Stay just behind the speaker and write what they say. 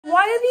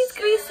Why are these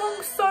Glee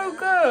songs so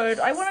good?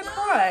 I want to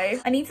cry.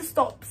 I need to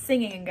stop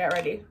singing and get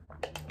ready.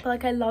 But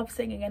like, I love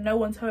singing and no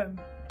one's home.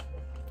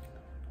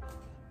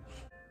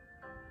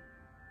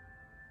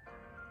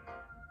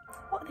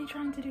 What are they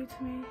trying to do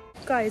to me?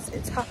 Guys,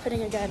 it's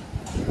happening again.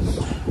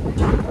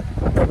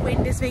 The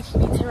wind is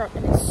making me tear up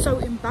and it's so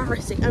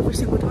embarrassing every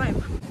single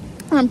time.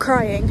 I'm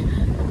crying.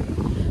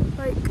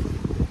 Like,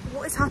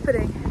 what is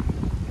happening?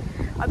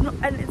 I'm not,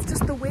 and it's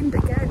just the wind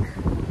again.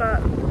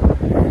 But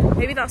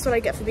maybe that's what I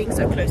get for being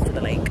so close to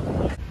the lake.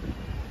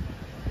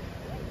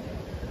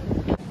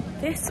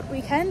 This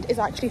weekend is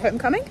actually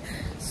homecoming.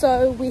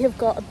 So we have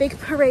got a big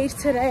parade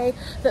today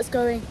that's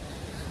going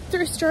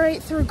through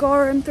Strait, through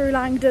Gorham, through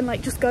Langdon,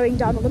 like just going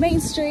down all the main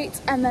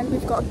streets. And then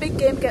we've got a big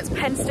game against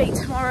Penn State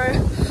tomorrow,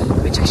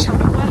 which I shall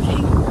be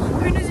working.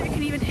 Who knows if you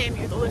can even hear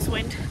me with all this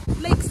wind.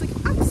 Lakes look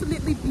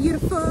absolutely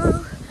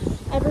beautiful.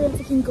 Everyone's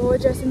looking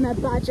gorgeous in their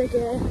Badger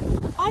gear.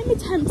 I'm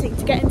attempting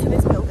to get into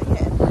this building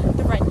here,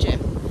 the Red Gym.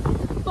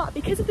 But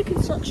because of the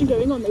construction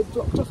going on, they've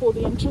blocked off all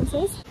the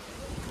entrances.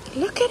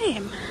 Look at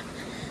him.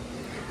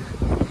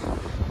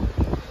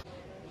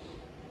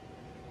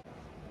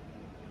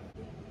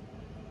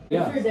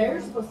 Yeah. If you're there,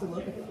 you're supposed to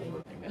look at the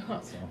thing.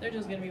 They're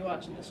just gonna be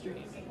watching the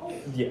stream.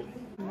 Yeah.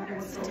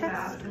 Let's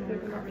test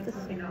the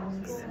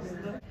things.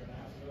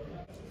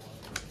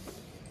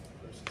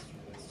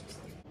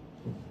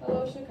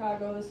 Hello,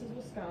 Chicago. This is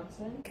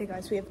Wisconsin. Okay,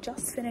 guys, we have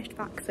just finished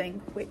vaxing,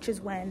 which is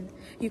when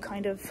you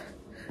kind of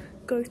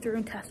go through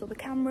and test all the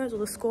cameras, all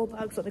the score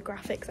bugs, all the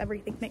graphics,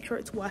 everything, make sure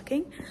it's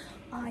working.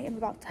 I am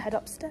about to head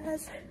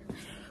upstairs,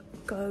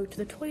 go to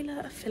the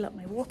toilet, fill up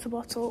my water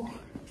bottle.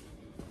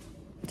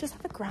 Just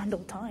have a grand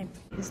old time.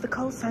 It's the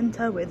call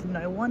centre with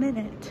no one in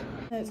it.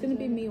 It's gonna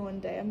be me one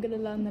day. I'm gonna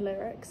learn the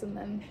lyrics and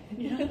then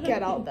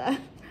get out there.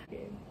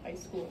 High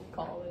school,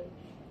 college.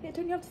 Yeah,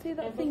 don't you have to say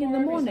that thing in the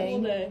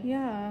morning?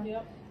 Yeah.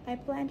 Yep. I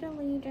pledge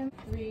allegiance.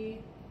 3,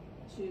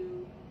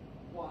 2,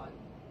 1.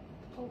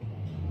 Okay.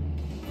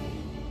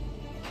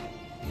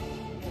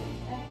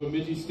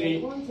 Bemidji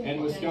State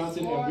and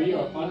Wisconsin, and we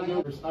are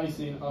under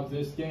icing of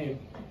this game.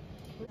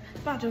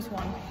 Badgers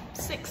won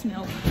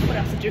 6-0. What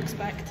else did you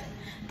expect?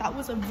 That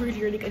was a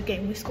really, really good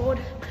game. We scored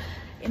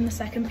in the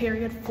second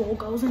period 4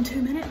 goals in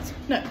 2 minutes.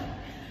 No,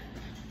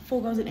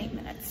 4 goals in 8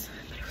 minutes.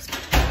 But it was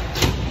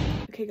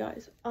fun. Okay,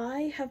 guys,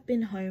 I have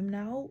been home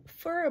now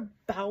for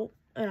about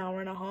an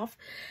hour and a half,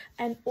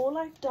 and all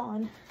I've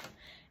done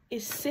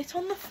is sit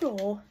on the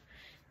floor,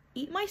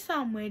 eat my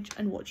sandwich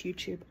and watch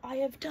YouTube. I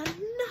have done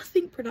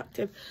nothing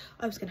productive.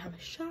 I was gonna have a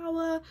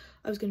shower,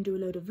 I was gonna do a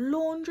load of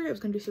laundry, I was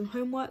gonna do some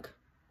homework.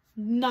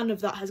 None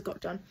of that has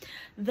got done.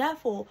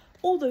 Therefore,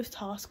 all those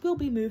tasks will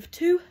be moved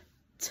to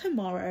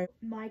tomorrow.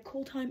 My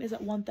call time is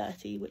at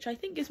 1:30, which I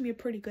think gives me a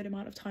pretty good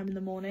amount of time in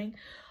the morning.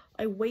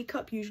 I wake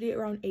up usually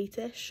around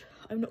 8ish.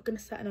 I'm not gonna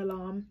set an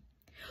alarm,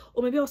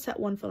 or maybe I'll set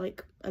one for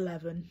like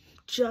 11,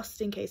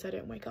 just in case I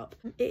don't wake up.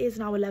 It is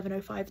now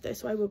 11:05 though,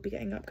 so I will be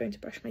getting up, going to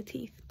brush my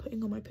teeth,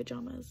 putting on my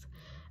pajamas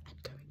and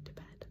going to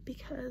bed,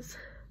 because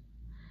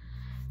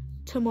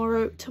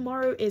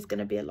tomorrow is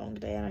gonna be a long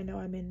day, and I know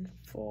I'm in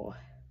for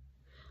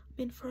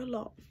a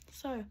lot.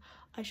 So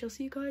I shall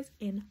see you guys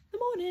in the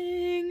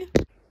morning.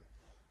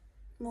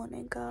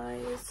 Morning,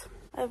 guys.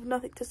 I have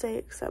nothing to say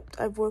except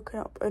I've woken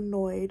up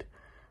annoyed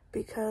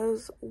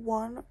because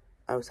 1,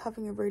 I was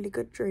having a really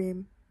good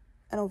dream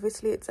and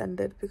obviously it's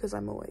ended because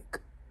I'm awake,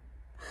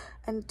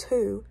 and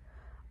 2,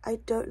 I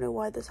don't know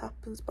why this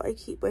happens, but I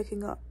keep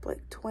waking up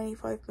like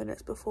 25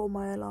 minutes before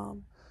my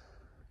alarm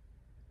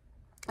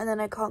and then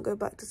I can't go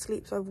back to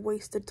sleep, so I've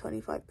wasted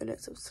 25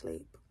 minutes of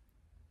sleep.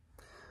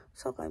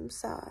 So I'm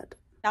sad.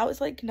 Now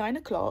it's like 9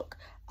 o'clock.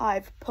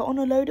 I've put on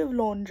a load of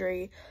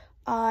laundry.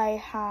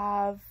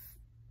 That's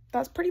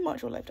pretty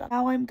much all I've done.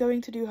 Now I'm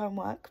going to do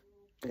homework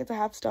because I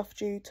have stuff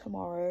due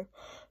tomorrow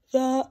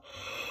that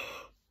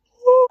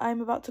I'm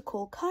about to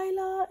call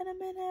Kyla in a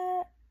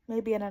minute,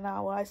 maybe in an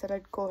hour. I said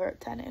I'd call her at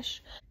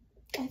 10ish.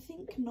 I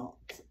think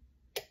not.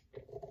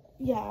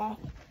 Yeah,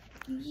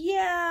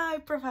 I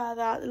prefer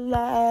that.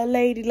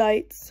 Lady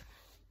lights.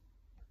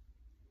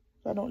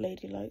 They're not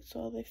lady lights,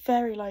 are they?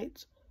 Fairy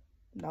lights.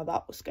 Now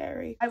that was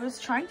scary. I was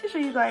trying to show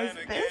you guys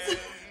this,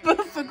 but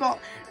I forgot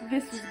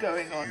this was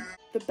going on.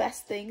 The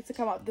best thing to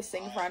come out of the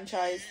Sing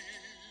franchise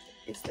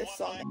is this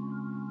song.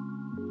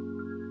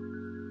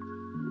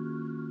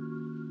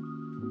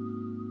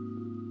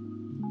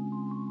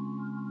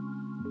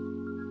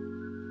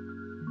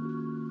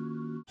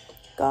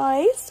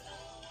 Guys,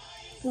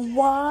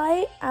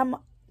 why am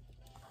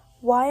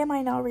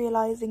I now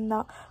realizing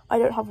that I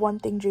don't have 1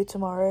 thing due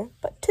tomorrow,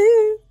 but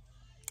 2?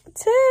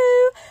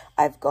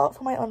 I've got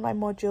for my online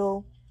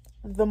module,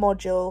 the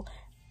module,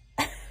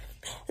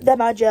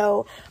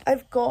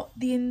 I've got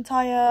the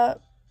entire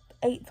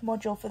 8th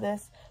module for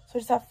this, so I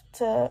just have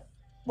to,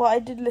 well, I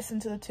did listen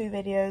to the 2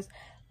 videos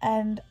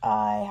and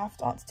I have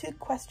to answer 2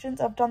 questions.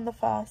 I've done the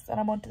first and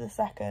I'm on to the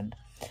second,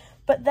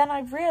 but then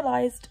I've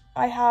realised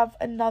I have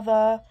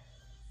another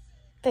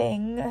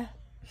thing. I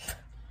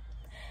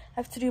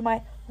have to do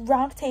my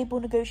round table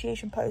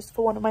negotiation post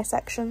for one of my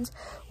sections,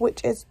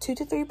 which is 2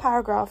 to 3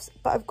 paragraphs,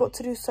 but I've got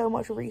to do so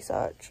much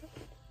research.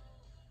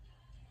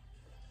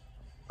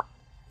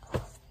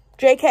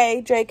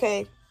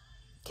 JK.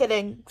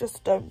 Kidding,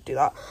 just don't do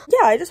that.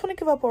 Yeah, I just want to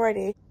give up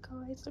already.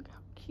 Guys, look how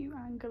cute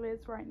Angle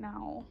is right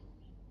now.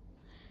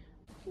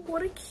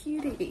 What a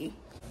cutie.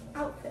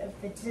 Outfit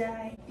of the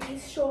day.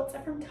 These shorts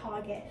are from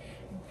Target.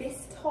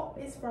 This top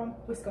is from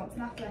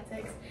Wisconsin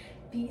Athletics.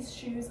 These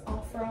shoes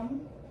are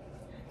from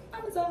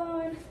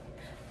Amazon.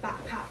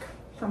 Backpack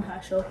from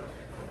Herschel.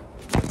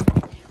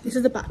 This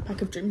is the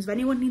backpack of dreams. If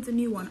anyone needs a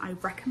new one, I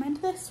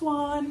recommend this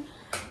one.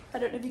 I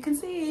don't know if you can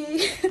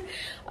see.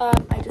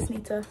 I just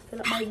need to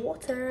fill up my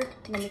water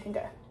and then we can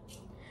go.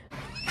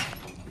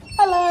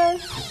 Hello.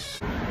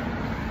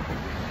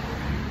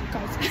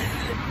 Guys,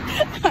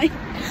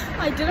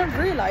 I didn't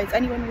realise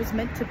anyone was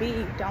meant to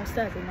be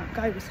downstairs and that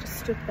guy was just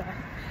stood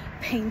there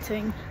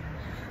painting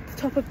the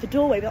top of the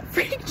doorway. That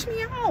freaked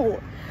me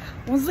out.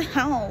 What the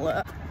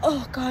hell?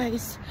 Oh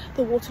guys,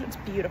 the water looks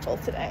beautiful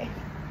today.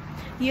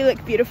 You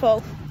look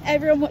beautiful.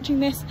 Everyone watching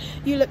this,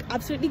 you look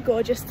absolutely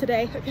gorgeous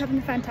today. Hope you're having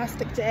a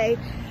fantastic day.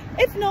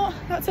 If not,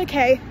 that's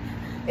okay.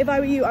 If I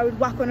were you, I would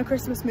whack on a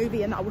Christmas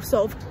movie and that will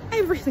solve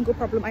every single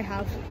problem I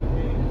have.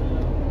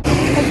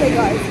 Okay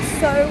guys,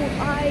 so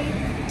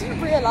I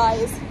didn't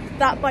realise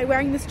that by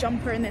wearing this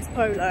jumper and this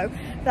polo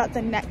that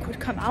the neck would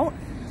come out,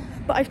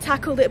 but I've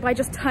tackled it by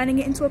just turning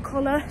it into a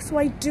collar, so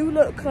I do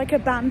look like a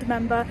band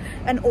member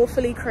and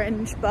awfully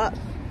cringe, but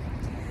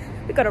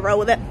we gotta roll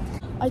with it.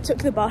 I took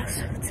the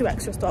bus 2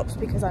 extra stops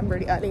because I'm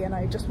really early and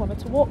I just wanted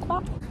to walk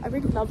back. I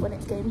really love when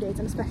it's game days,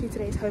 and especially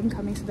today's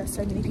homecoming, so there's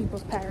so many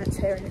people's parents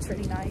here and it's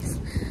really nice.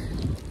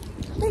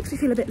 It makes me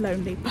feel a bit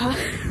lonely, but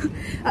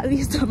at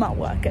least I'm at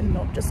work and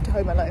not just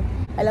home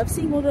alone. I love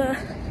seeing all the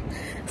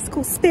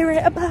school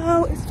spirit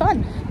about. It's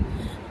fun,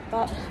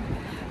 but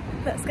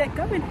let's get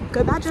going.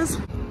 Go Badgers.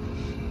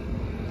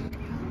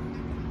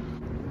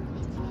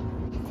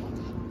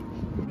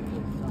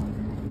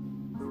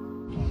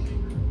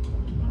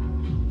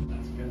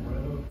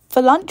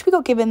 For lunch, we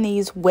got given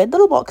these weird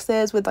little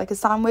boxes with like a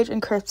sandwich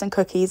and crisps and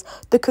cookies.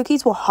 The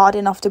cookies were hard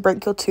enough to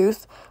break your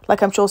tooth,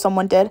 like I'm sure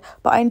someone did,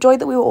 but I enjoyed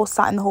that we were all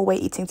sat in the hallway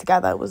eating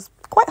together. It was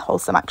quite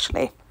wholesome,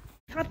 actually.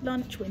 We've had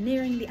lunch. We're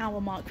nearing the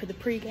hour mark for the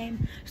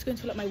pre-game. Just going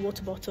to fill up my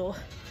water bottle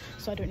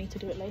so I don't need to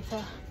do it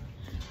later.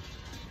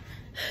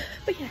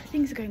 But yeah,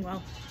 things are going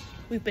well.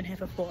 We've been here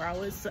for 4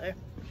 hours, so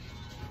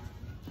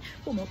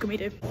what more can we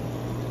do?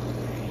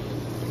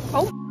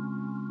 Oh.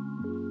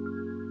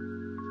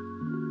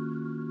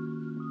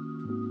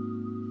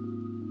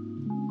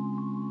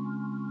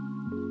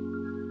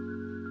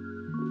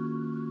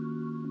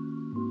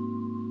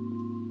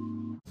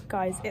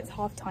 Guys, it's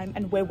halftime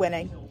and we're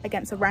winning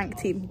against a ranked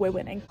team. We're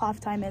winning.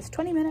 Halftime is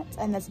 20 minutes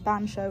and there's a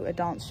band show, a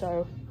dance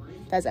show,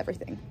 there's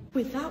everything.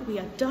 With that, we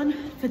are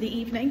done for the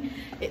evening.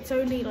 It's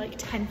only like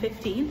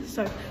 10:15,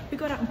 so we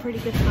got out in pretty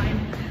good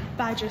time.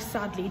 Badgers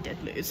sadly did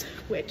lose,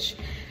 which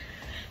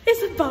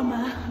is a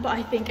bummer, but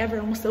I think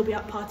everyone will still be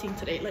out partying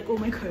today. Like all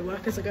my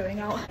co-workers are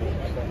going out.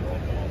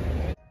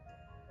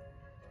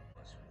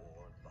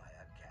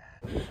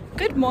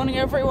 Good morning,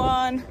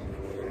 everyone.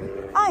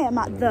 I am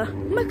at the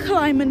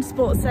McClyman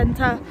Sports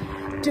Centre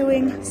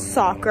doing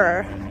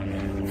soccer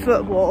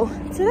football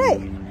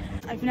today.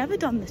 I've never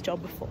done this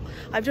job before.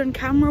 I've done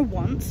camera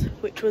once,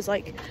 which was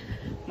like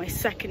my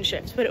second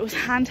shift, but it was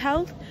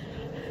handheld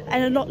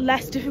and a lot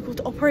less difficult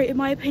to operate in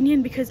my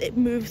opinion because it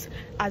moves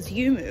as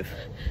you move.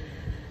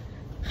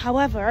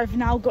 However, I've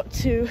now got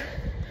to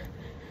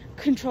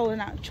control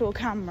an actual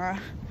camera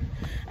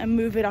and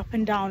move it up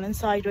and down and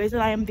sideways,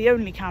 and I am the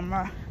only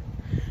camera,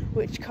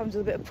 which comes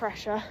with a bit of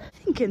pressure.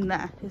 I think in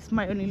there is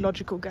my only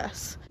logical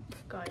guess.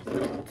 Guys,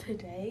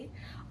 today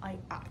I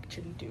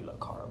actually do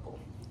look horrible.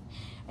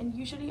 And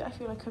usually I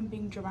feel like I'm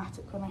being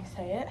dramatic when I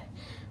say it,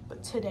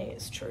 but today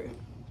it's true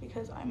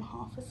because I'm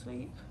half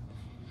asleep.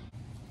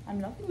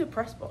 I'm loving the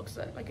press box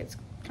though, like it's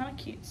kind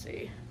of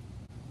cutesy.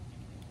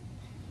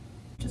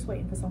 Just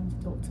waiting for someone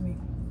to talk to me.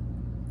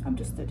 I'm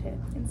just stood here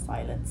in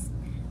silence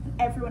and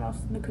everyone else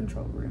is in the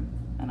control room.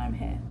 And I'm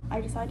here.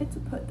 I decided to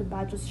put the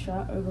Badgers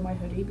shirt over my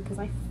hoodie because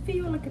I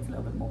feel like it's a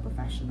little bit more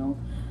professional,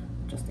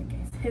 just in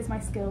case. Here's my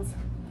skills.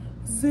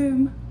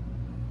 Zoom,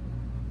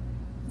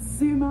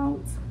 zoom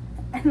out,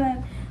 and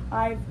then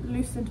I've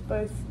loosened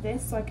both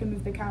this so I can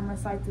move the camera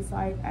side to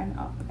side and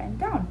up and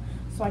down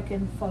so I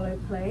can follow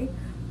play.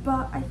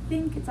 But I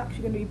think it's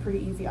actually going to be pretty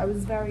easy. I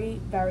was very,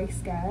 very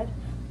scared,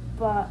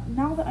 but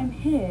now that I'm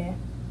here,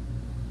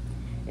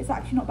 it's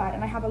actually not bad,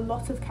 and I have a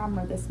lot of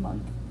camera this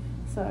month,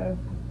 so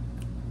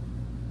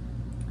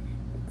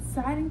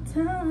exciting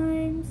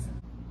times.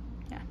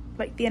 Yeah,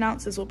 like the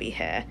announcers will be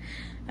here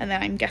and then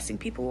I'm guessing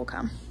people will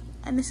come,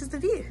 and this is the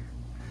view.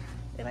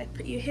 They like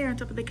put you here on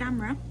top of the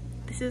camera.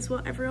 This is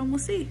what everyone will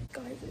see.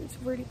 Guys, it's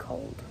really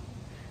cold,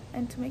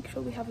 and to make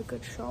sure we have a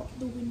good shot,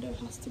 the window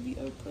has to be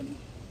open.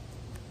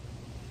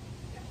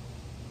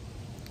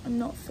 I'm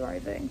not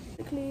thriving.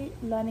 Basically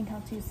learning how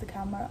to use the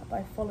camera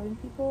by following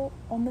people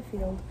on the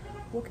field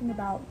walking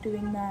about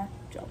doing their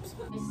jobs.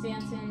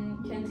 Stanton,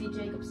 Kenzie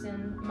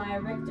Jacobson,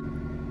 Maya Richter.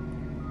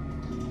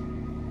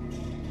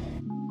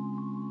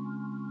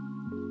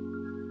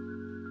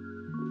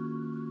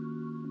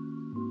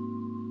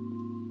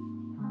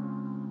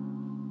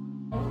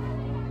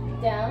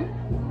 Down.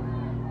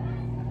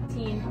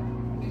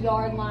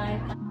 Yard line.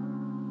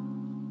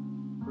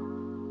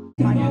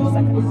 This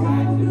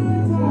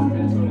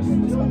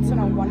one's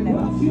around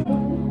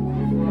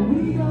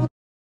 1-0.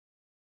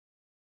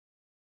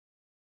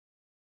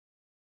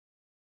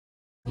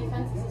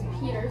 Defense, this is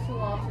Peters who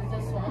launches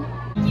this one.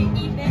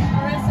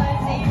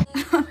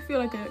 I feel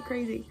like I look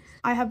crazy.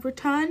 I have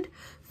returned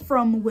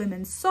from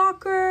women's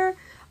soccer.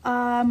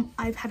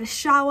 I've had a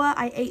shower.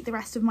 I ate the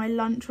rest of my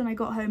lunch when I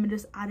got home and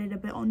just added a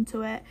bit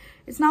onto it.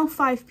 It's now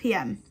 5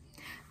 p.m.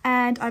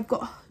 and I've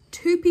got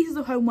 2 pieces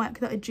of homework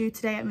that are due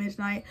today at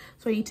midnight,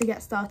 so I need to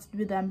get started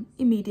with them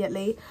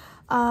immediately.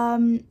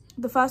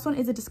 The first one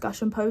is a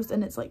discussion post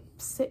and it's like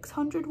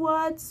 600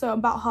 words, so I'm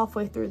about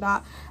halfway through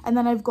that. And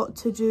then I've got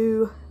to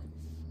do,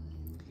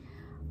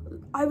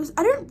 I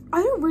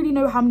don't really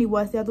know how many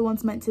words the other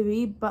one's meant to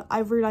be, but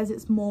I've realized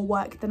it's more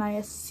work than I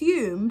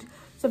assumed,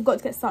 so I've got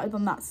to get started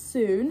on that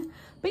soon.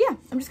 But yeah,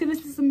 I'm just gonna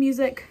listen to some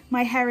music.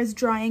 My hair is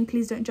drying,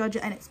 please don't judge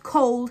it, and it's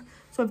cold,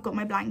 so I've got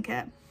my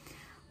blanket.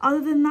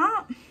 Other than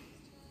that,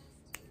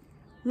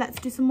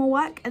 let's do some more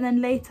work, and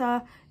then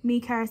later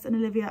me, Karis and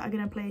Olivia are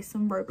gonna play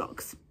some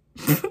Roblox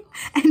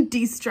and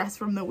de-stress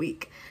from the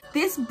week.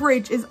 This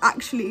bridge is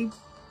actually...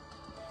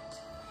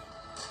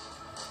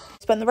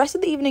 Spent the rest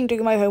of the evening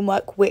doing my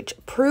homework, which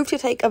proved to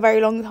take a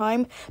very long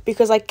time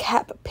because I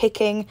kept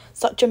picking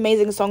such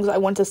amazing songs that I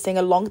wanted to sing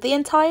along the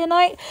entire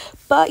night.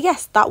 But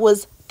yes, that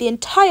was the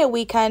entire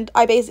weekend.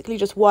 I basically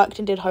just worked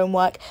and did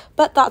homework,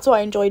 but that's what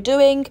I enjoy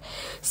doing.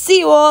 See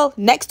you all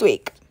next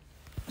week.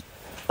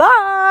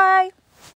 Bye!